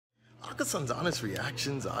Akasan's honest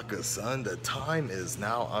reactions. Akasan, the time is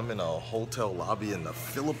now. I'm in a hotel lobby in the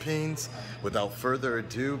Philippines. Without further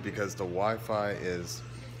ado, because the Wi-Fi is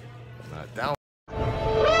not down.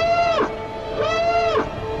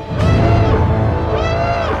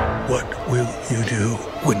 What will you do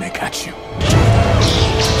when they catch you?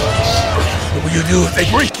 What will you do if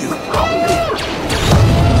they break you?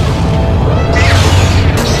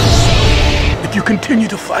 If you continue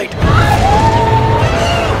to fight?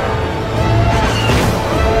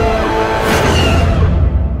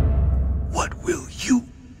 What will you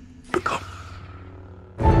become?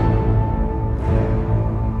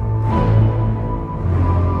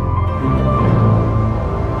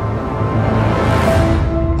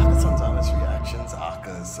 Akasan's honest reactions.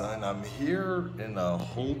 Akasan, I'm here in a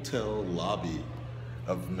hotel lobby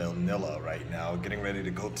of Manila right now, getting ready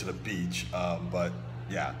to go to the beach. But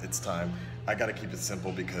yeah, it's time. I gotta keep it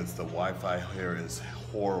simple because the Wi-Fi here is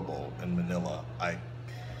horrible in Manila.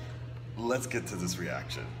 Let's get to this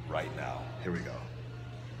reaction right now. Here we go.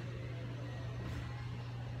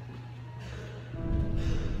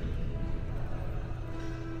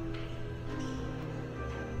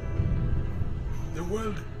 The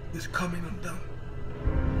world is coming undone.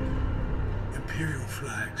 Imperial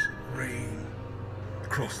flags reign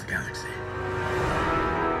across the galaxy.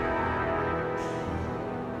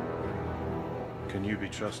 Can you be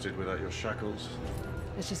trusted without your shackles?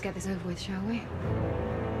 Let's just get this over with, shall we?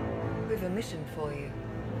 We've a mission for you.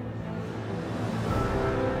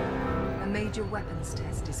 A major weapons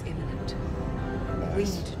test is imminent. We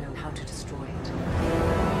need to know how to destroy it.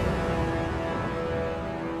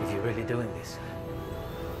 If you're really doing this,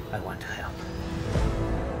 I want to help.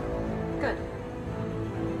 Good.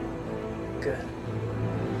 Good.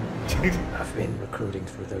 I've been recruiting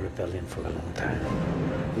for the rebellion for a long time.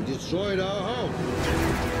 We destroyed our home.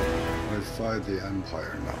 I fight the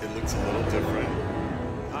Empire now. It looks a little different.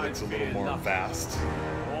 It looks a little more vast.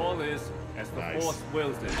 All is as the Force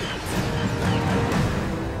wills it.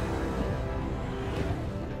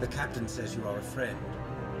 The captain says you are a friend.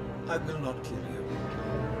 I will not kill you.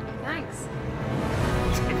 Thanks.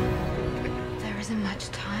 There isn't much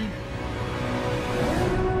time.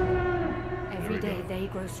 Every day they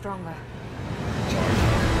grow stronger.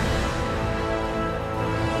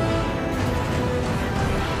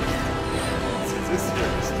 This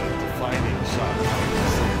here is the defining shot.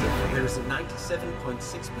 It's so different. There is a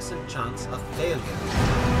 97.6% chance of failure.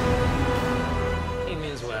 He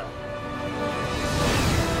means well.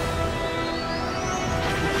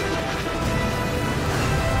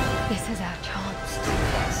 This is our chance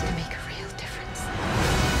to make a real difference.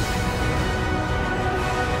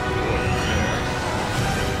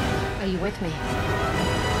 Are you with me?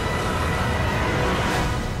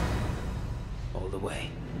 All the way.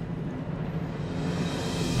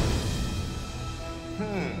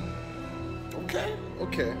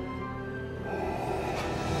 Okay.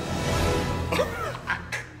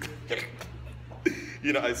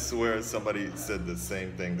 You know, I swear somebody said the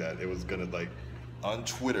same thing, that it was gonna, like, on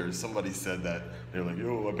Twitter, somebody said that. They're like,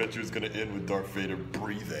 yo, I bet you it's gonna end with Darth Vader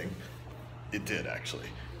breathing. It did, actually.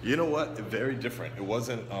 You know what? Very different. It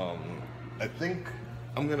wasn't, I think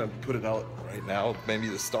I'm gonna put it out right now. Maybe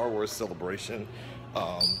the Star Wars Celebration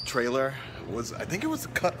trailer was, I think it was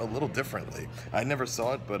cut a little differently. I never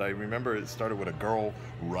saw it, but I remember it started with a girl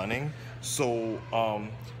running. So I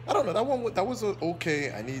don't know, that was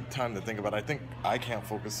okay. I need time to think about it. I think I can't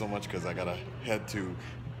focus so much because I gotta head to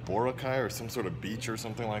Boracay or some sort of beach or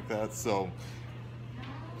something like that. So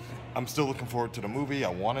I'm still looking forward to the movie. I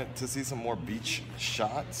wanted to see some more beach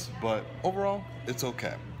shots, but overall, it's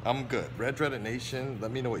okay. I'm good. Red Dreaded Nation,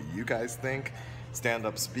 let me know what you guys think. Stand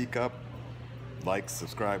up, speak up. Like,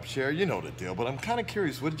 subscribe, share, you know the deal. But I'm kind of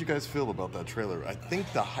curious, what did you guys feel about that trailer? I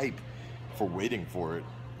think the hype for waiting for it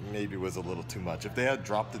maybe was a little too much. If they had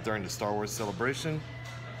dropped it during the Star Wars Celebration,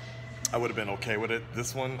 I would have been okay with it.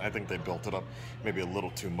 This one, I think they built it up maybe a little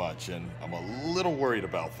too much, and I'm a little worried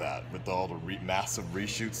about that with all the massive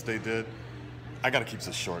reshoots they did. I gotta keep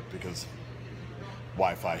this short because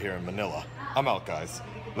Wi-Fi here in Manila. I'm out, guys.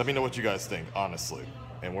 Let me know what you guys think, honestly.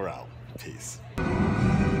 And we're out. Peace.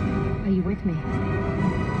 Are you with me?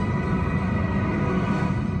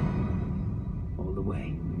 All the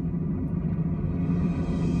way.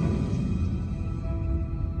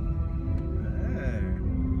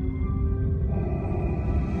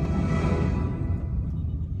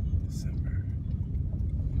 December.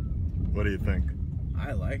 What do you think?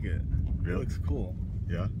 I like it. Really? It looks cool.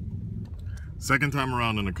 Yeah. Second time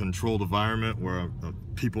around in a controlled environment where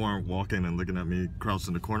people aren't walking and looking at me crouched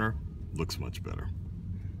in the corner, looks much better.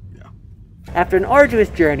 Yeah. After an arduous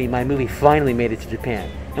journey, my movie finally made it to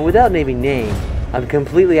Japan, and without naming names, I'm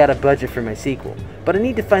completely out of budget for my sequel, but I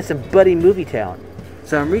need to find some buddy movie talent.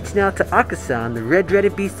 So I'm reaching out to Akasan, the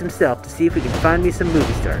red-dreaded beast himself, to see if we can find me some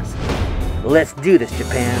movie stars. Let's do this,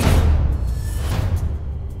 Japan!